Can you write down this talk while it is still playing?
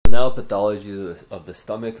Now, pathology of the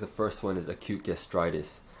stomach. The first one is acute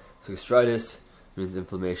gastritis. So gastritis means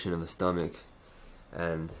inflammation of the stomach,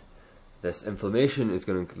 and this inflammation is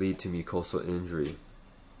going to lead to mucosal injury.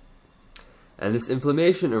 And this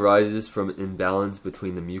inflammation arises from an imbalance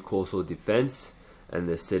between the mucosal defense and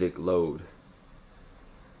the acidic load.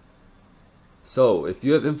 So if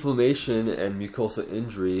you have inflammation and mucosal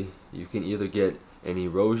injury, you can either get an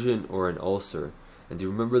erosion or an ulcer. And do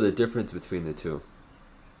you remember the difference between the two?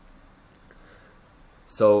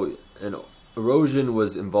 So an erosion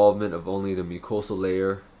was involvement of only the mucosal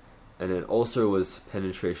layer, and an ulcer was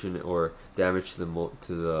penetration or damage to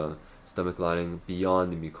the stomach lining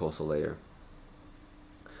beyond the mucosal layer.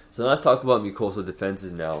 So let's talk about mucosal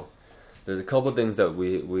defenses now. There's a couple things that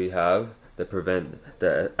we have that prevent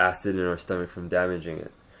the acid in our stomach from damaging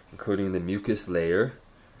it, including the mucus layer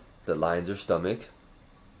that lines our stomach,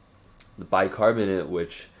 the bicarbonate,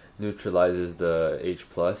 which neutralizes the H+,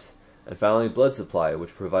 and finally blood supply,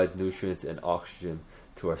 which provides nutrients and oxygen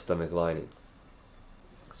to our stomach lining.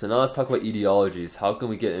 So now let's talk about etiologies. How can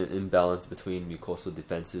we get an imbalance between mucosal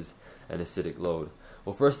defenses and acidic load?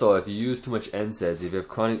 Well, first of all, if you use too much NSAIDs, if you have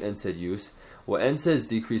chronic NSAID use, well, NSAIDs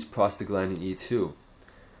decrease prostaglandin E2.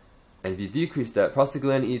 And if you decrease that,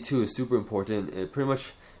 prostaglandin E2 is super important. It pretty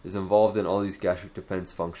much is involved in all these gastric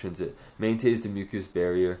defense functions. It maintains the mucus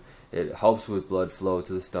barrier, it helps with blood flow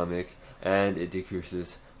to the stomach, and it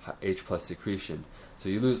decreases H+ secretion. So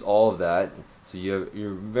you lose all of that, so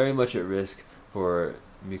you're very much at risk for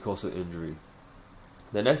mucosal injury.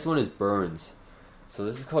 The next one is burns. So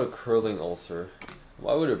this is called a curling ulcer.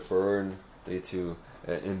 Why would a burn lead to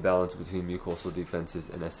an imbalance between mucosal defenses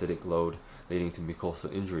and acidic load, leading to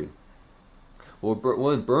mucosal injury? Well,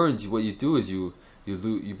 when burns, what you do is you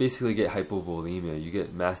basically get hypovolemia. You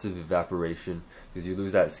get massive evaporation because you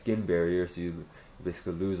lose that skin barrier, so you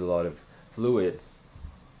basically lose a lot of fluid.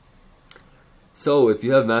 So if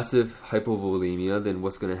you have massive hypovolemia, then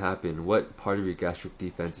what's going to happen? What part of your gastric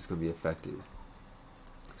defense is going to be affected?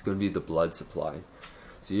 It's going to be the blood supply.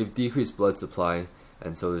 So you have decreased blood supply,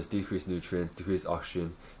 and so there's decreased nutrients, decreased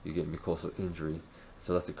oxygen, you get mucosal injury.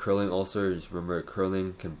 So that's a curling ulcer. Just remember,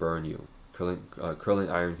 curling can burn you. Curling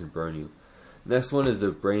iron can burn you. Next one is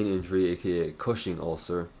the brain injury, aka Cushing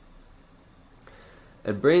ulcer.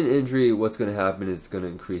 And brain injury, what's going to happen is it's going to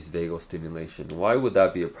increase vagal stimulation. Why would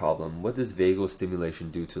that be a problem? What does vagal stimulation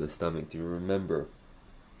do to the stomach? Do you remember?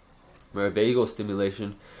 Where vagal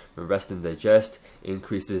stimulation, rest and digest,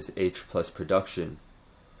 increases H+ production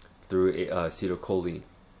through acetylcholine.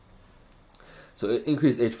 So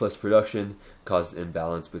increased H+ production causes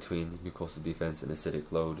imbalance between mucosal defense and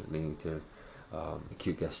acidic load, leading to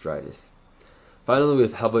acute gastritis. Finally, we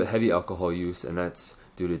have heavy alcohol use, and that's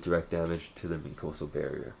due to direct damage to the mucosal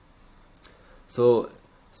barrier. So,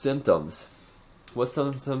 symptoms. What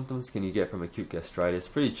symptoms can you get from acute gastritis?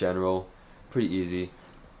 Pretty general, pretty easy.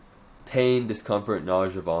 Pain, discomfort,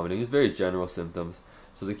 nausea, vomiting is very general symptoms.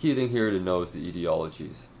 So the key thing here to know is the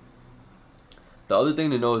etiologies. The other thing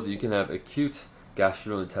to know is that you can have acute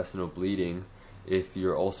gastrointestinal bleeding if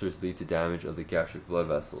your ulcers lead to damage of the gastric blood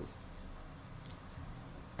vessels.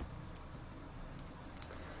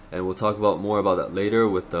 And we'll talk more about that later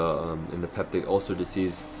with the in the peptic ulcer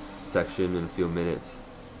disease section in a few minutes.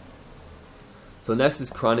 So next is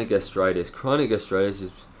chronic gastritis. Chronic gastritis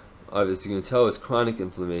is, as you can tell, is chronic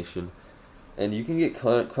inflammation, and you can get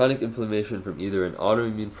chronic inflammation from either an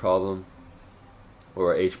autoimmune problem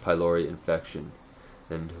or H. pylori infection.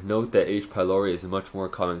 And note that H. pylori is a much more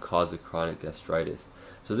common cause of chronic gastritis.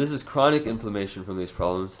 So this is chronic inflammation from these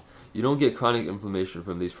problems. You don't get chronic inflammation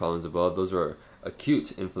from these problems above. Those are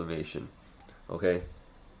acute inflammation. Okay?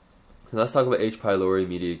 So let's talk about H. pylori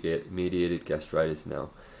mediated gastritis now.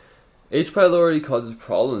 H. pylori causes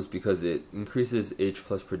problems because it increases H+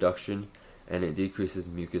 production and it decreases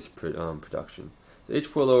mucus production. So H.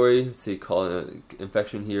 pylori, let's say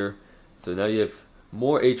infection here. So now you have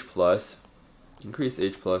more H+, increased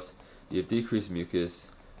H+, you have decreased mucus,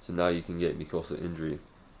 so now you can get mucosal injury.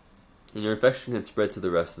 And your infection can spread to the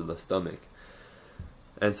rest of the stomach.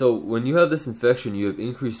 And so when you have this infection, you have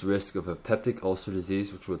increased risk of a peptic ulcer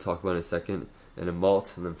disease, which we'll talk about in a second, and a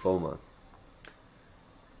malt lymphoma.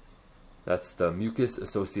 That's the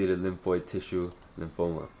mucus-associated lymphoid tissue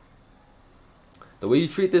lymphoma. The way you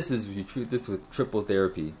treat this is you treat this with triple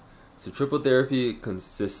therapy. So triple therapy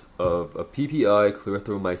consists of a PPI,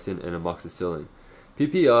 clarithromycin, and amoxicillin.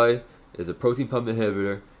 PPI is a protein pump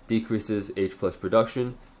inhibitor, decreases H+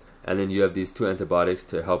 production, and then you have these two antibiotics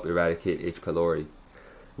to help eradicate H. pylori.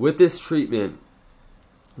 With this treatment,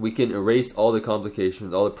 we can erase all the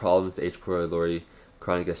complications, all the problems that H. pylori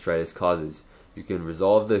chronic gastritis causes. You can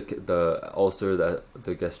resolve the ulcer,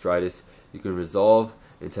 the gastritis. You can resolve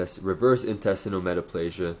reverse intestinal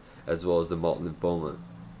metaplasia, as well as the malt lymphoma.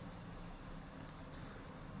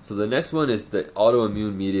 So the next one is the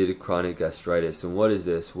autoimmune mediated chronic gastritis. And what is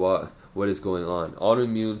this? What is going on?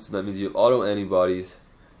 Autoimmune, so that means you have autoantibodies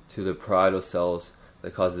to the parietal cells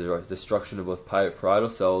that cause the destruction of both parietal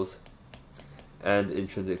cells and the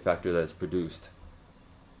intrinsic factor that is produced.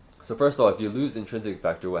 So first of all, if you lose intrinsic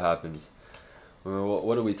factor, what happens?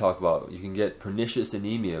 What do we talk about? You can get pernicious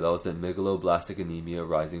anemia. That was the megaloblastic anemia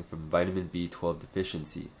arising from vitamin B12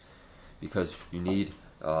 deficiency, because you need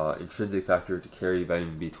intrinsic factor to carry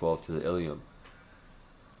vitamin B12 to the ileum.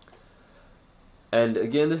 And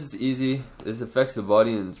again, this is easy. This affects the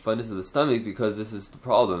body and fundus of the stomach, because this is the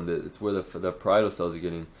problem. That it's where the parietal cells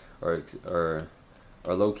are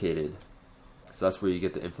located. So that's where you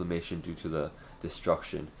get the inflammation due to the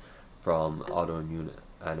destruction from autoimmune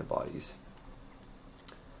antibodies.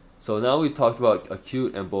 So now we've talked about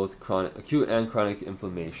acute and chronic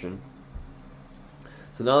inflammation.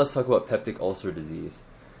 So now let's talk about peptic ulcer disease.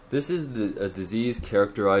 This is a disease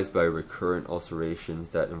characterized by recurrent ulcerations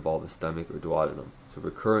that involve the stomach or duodenum. So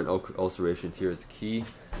recurrent ulcerations here is the key.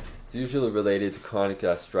 It's usually related to chronic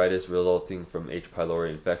gastritis resulting from H.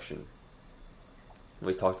 pylori infection.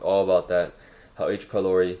 We talked all about that, how H.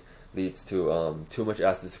 pylori leads to too much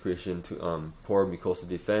acid secretion, to poor mucosal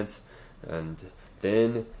defense, and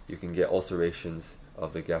then you can get ulcerations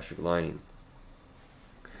of the gastric lining.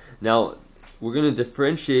 Now, we're going to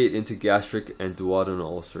differentiate into gastric and duodenal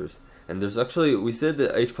ulcers. And there's actually, we said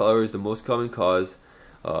that H. pylori is the most common cause.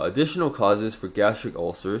 Additional causes for gastric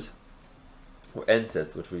ulcers were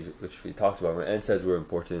NSAIDs, which we talked about. NSAIDs were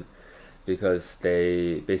important because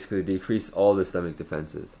they basically decrease all the stomach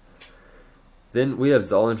defenses. Then we have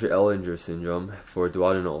Zollinger-Ellison syndrome for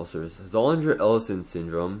duodenal ulcers. Zollinger-Ellison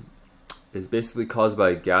syndrome is basically caused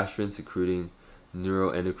by a gastrin secreting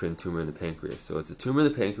neuroendocrine tumor in the pancreas. So it's a tumor in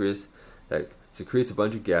the pancreas that secretes a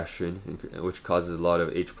bunch of gastrin, which causes a lot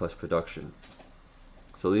of H+ production.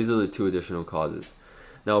 So these are the two additional causes.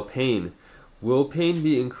 Now, pain. Will pain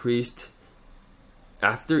be increased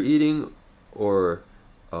after eating, or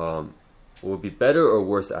will it be better or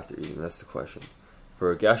worse after eating? That's the question.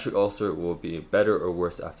 For a gastric ulcer, will it be better or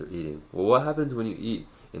worse after eating? Well, what happens when you eat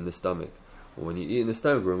in the stomach? Well, when you eat in the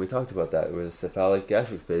stomach, when we talked about that, where the cephalic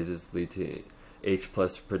gastric phases lead to H+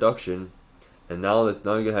 production, and now you're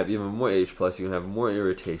going to have even more H+, you're going to have more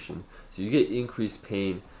irritation. So you get increased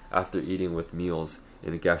pain after eating with meals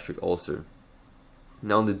in a gastric ulcer.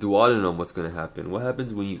 Now in the duodenum, what's going to happen? What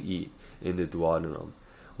happens when you eat in the duodenum?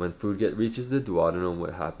 When food reaches the duodenum,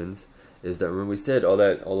 what happens is that, when we said all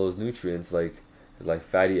those nutrients like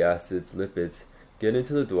fatty acids, lipids, get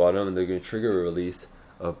into the duodenum, and they're going to trigger a release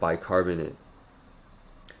of bicarbonate.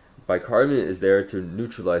 Bicarbonate is there to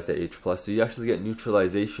neutralize the H+, so you actually get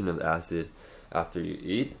neutralization of acid after you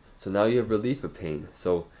eat. So now you have relief of pain.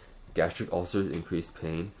 So gastric ulcers, increased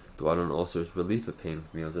pain. Duodenal ulcers, relief of pain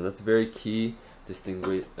with meals. And that's a very key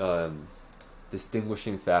distinguishing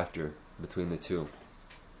factor between the two.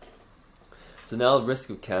 So now, risk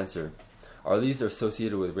of cancer. Are these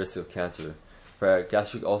associated with risk of cancer? For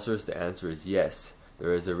gastric ulcers, the answer is yes.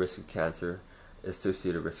 There is a risk of cancer,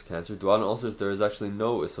 associated risk of cancer. Duodenal ulcers, there is actually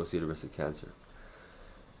no associated risk of cancer.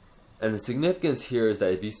 And the significance here is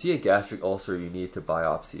that if you see a gastric ulcer, you need to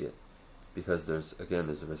biopsy it, because there's a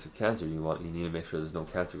risk of cancer. You need to make sure there's no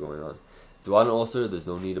cancer going on. Duodenal ulcer, there's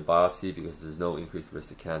no need to biopsy because there's no increased risk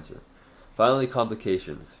of cancer. Finally,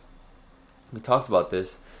 complications. We talked about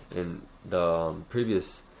this in the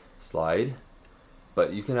previous slide,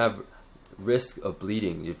 but you can have risk of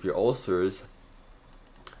bleeding. If your ulcers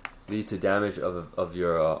lead to damage of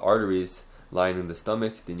your arteries lining the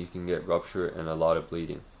stomach, then you can get rupture and a lot of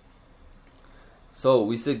bleeding. So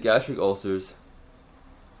we said gastric ulcers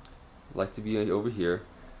like to be over here,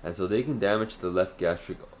 and so they can damage the left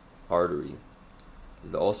gastric artery.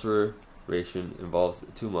 The ulceration involves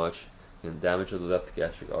too much, and damage of the left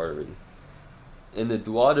gastric artery. In the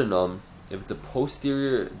duodenum, if it's a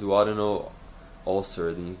posterior duodenal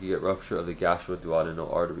ulcer, then you can get rupture of the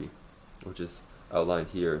gastroduodenal artery, which is outlined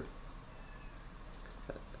here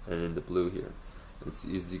and in the blue here. As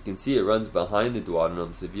you can see, it runs behind the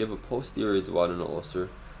duodenum, so if you have a posterior duodenal ulcer,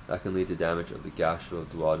 that can lead to damage of the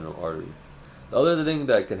gastroduodenal artery. The other thing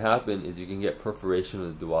that can happen is you can get perforation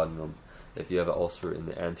of the duodenum if you have an ulcer in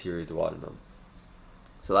the anterior duodenum.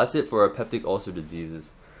 So that's it for our peptic ulcer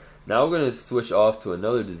diseases. Now we're going to switch off to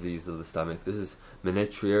another disease of the stomach. This is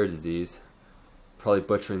Menetrier disease, probably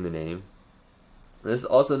butchering the name. This is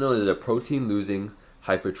also known as a protein-losing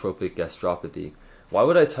hypertrophic gastropathy, Why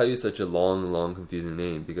would I tell you such a long, confusing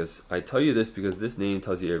name? Because I tell you this because this name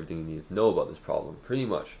tells you everything you need to know about this problem, pretty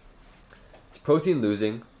much. It's protein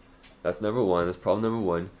losing. That's number one. That's problem number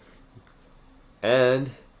one. And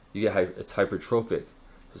you get it's hypertrophic.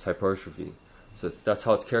 It's hypertrophy. So that's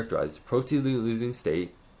how it's characterized. It's protein losing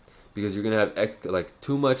state because you're gonna have like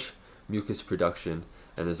too much mucus production,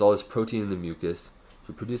 and there's all this protein in the mucus.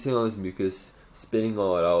 You're producing all this mucus, spitting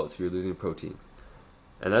all it out, so you're losing protein.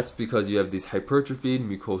 And that's because you have these hypertrophied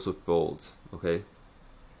mucosal folds, okay?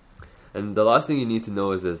 And the last thing you need to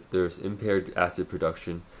know is that there's impaired acid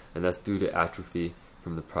production, and that's due to atrophy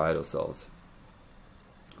from the parietal cells.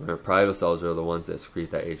 Parietal cells are the ones that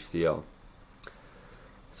secrete that HCl.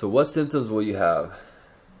 So what symptoms will you have?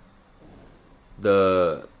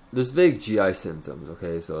 There's vague GI symptoms,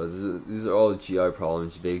 okay? So these are all GI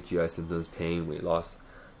problems, vague GI symptoms, pain, weight loss.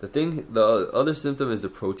 The other symptom is the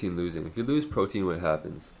protein losing. If you lose protein, what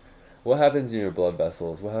happens? What happens in your blood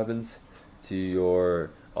vessels? What happens to your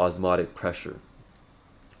osmotic pressure?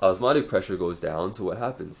 Osmotic pressure goes down, so what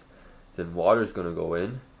happens? Then water is going to go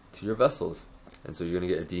in to your vessels, and so you're going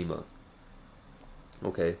to get edema.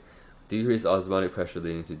 Okay, decreased osmotic pressure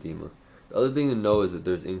leading to edema. The other thing to know is that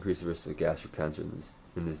there's increased risk of gastric cancer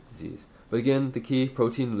in this disease. But again, the key,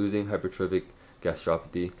 protein losing hypertrophic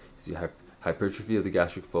gastropathy, is the hypertrophy of the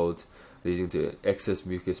gastric folds, leading to excess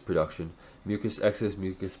mucus production. Excess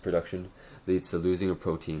mucus production leads to losing of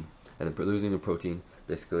protein, and the losing of protein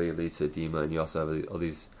basically leads to edema, and you also have all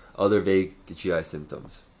these other vague GI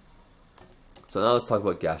symptoms. So now let's talk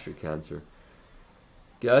about gastric cancer.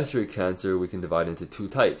 Gastric cancer we can divide into two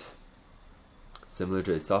types. Similar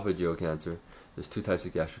to esophageal cancer, there's two types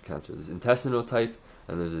of gastric cancer. There's intestinal type,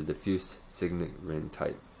 and there's a diffuse signet ring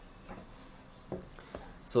type.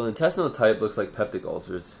 So the intestinal type looks like peptic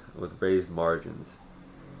ulcers with raised margins,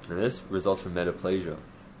 and this results from metaplasia.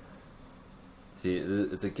 See,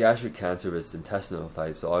 it's a gastric cancer, but it's intestinal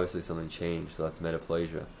type, so obviously something changed, so that's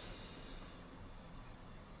metaplasia.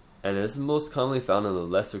 And it's most commonly found in the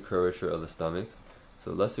lesser curvature of the stomach.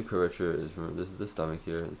 So lesser curvature is, remember, this is the stomach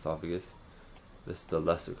here, esophagus. This is the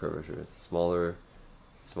lesser curvature. It's smaller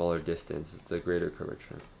distance. It's the greater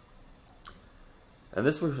curvature. And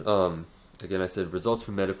this was, again, I said results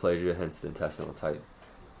from metaplasia, hence the intestinal type.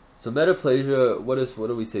 So metaplasia, what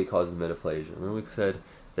do we say causes metaplasia? Remember we said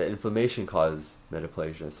that inflammation causes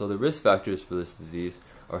metaplasia. So the risk factors for this disease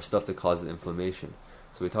are stuff that causes inflammation.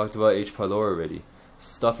 So we talked about H. pylori already.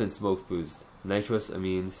 Stuff in smoked foods. Nitrous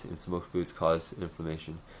amines in smoked foods cause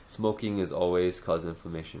inflammation. Smoking is always cause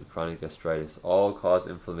inflammation. Chronic gastritis all cause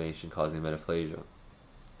inflammation, causing metaplasia.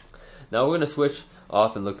 Now we're going to switch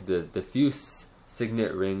off and look at the diffuse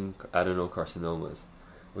signet ring adenocarcinomas.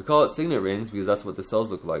 We call it signet rings because that's what the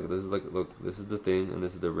cells look like. This is look, this is the thing, and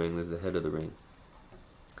this is the ring. This is the head of the ring.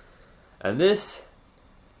 And this,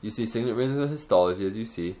 you see signet rings in histology, as you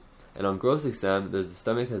see. And on gross exam, the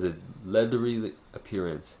stomach has a leathery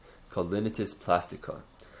appearance. It's called linitis plastica.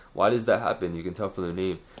 Why does that happen? You can tell from the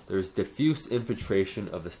name. There's diffuse infiltration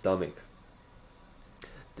of the stomach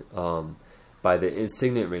by the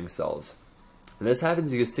signet ring cells. And this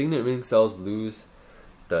happens because signet ring cells lose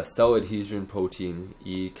the cell adhesion protein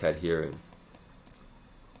E-cadherin.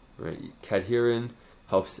 Right? Cadherin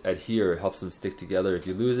helps adhere, helps them stick together. If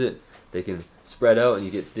you lose it, they can spread out, and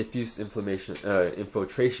you get diffuse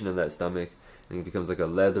infiltration in that stomach, and it becomes like a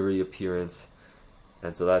leathery appearance,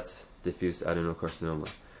 and so that's diffuse adenocarcinoma.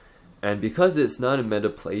 And because it's not a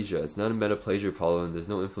metaplasia problem, there's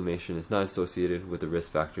no inflammation, it's not associated with the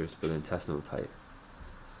risk factors for the intestinal type.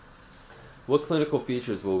 What clinical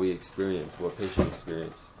features will we experience, will a patient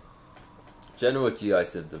experience? General GI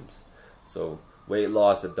symptoms, so weight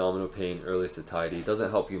loss, abdominal pain, early satiety,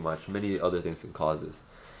 doesn't help you much, many other things can cause this.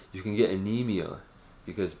 You can get anemia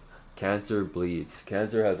because cancer bleeds.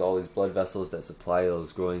 Cancer has all these blood vessels that supply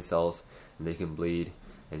those growing cells, and they can bleed,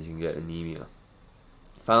 and you can get anemia.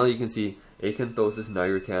 Finally, you can see acanthosis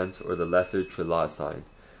nigricans, or the lesser Trellat sign.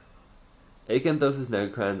 Acanthosis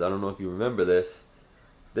nigricans, I don't know if you remember this.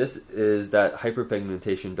 This is that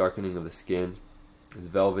hyperpigmentation, darkening of the skin. It's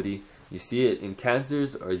velvety. You see it in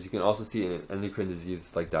cancers, or you can also see it in endocrine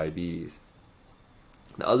diseases like diabetes.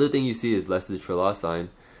 The other thing you see is lesser Trellat sign,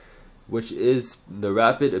 which is the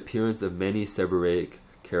rapid appearance of many seborrheic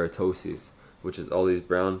keratoses, which is all these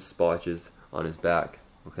brown splotches on his back.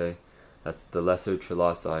 Okay, that's the lesser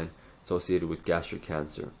Trellat sign associated with gastric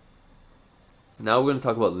cancer. Now we're going to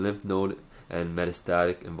talk about lymph node and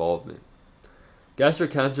metastatic involvement.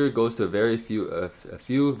 Gastric cancer goes to a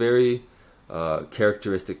few very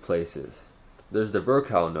characteristic places. There's the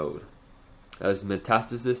Virchow node, as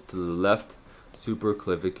metastasis to the left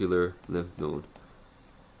supraclavicular lymph node.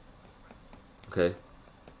 Okay,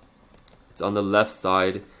 it's on the left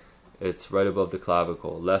side. It's right above the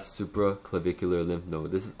clavicle, left supraclavicular lymph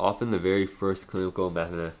node. This is often the very first clinical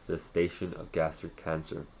manifestation of gastric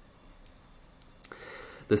cancer.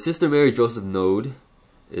 The Sister Mary Joseph node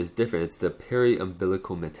is different. It's the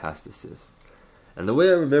periumbilical metastasis. And the way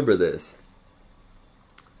I remember this,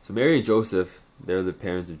 so Mary and Joseph, they're the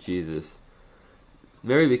parents of Jesus.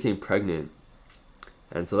 Mary became pregnant,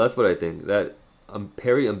 and so that's what I think. That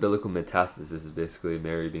periumbilical metastasis is basically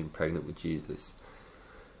Mary being pregnant with Jesus.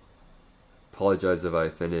 Apologize if I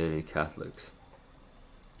offended any Catholics.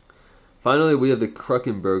 Finally, we have the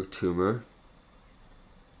Krukenberg tumor.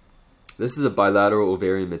 This is a bilateral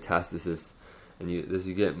ovarian metastasis, and you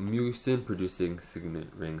get mucin producing signet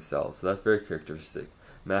ring cells. So that's very characteristic.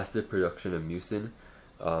 Massive production of mucin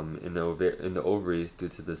in the ovaries due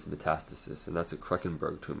to this metastasis, and that's a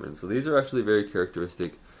Krukenberg tumor. And so these are actually very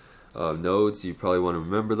characteristic nodes. You probably want to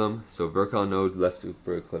remember them. So Virchow node, left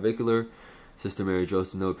supraclavicular. Sister Mary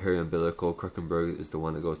Joseph node, periumbilical. Krukenberg is the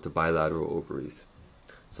one that goes to bilateral ovaries.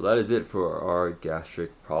 So that is it for our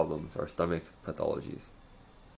gastric problems, our stomach pathologies.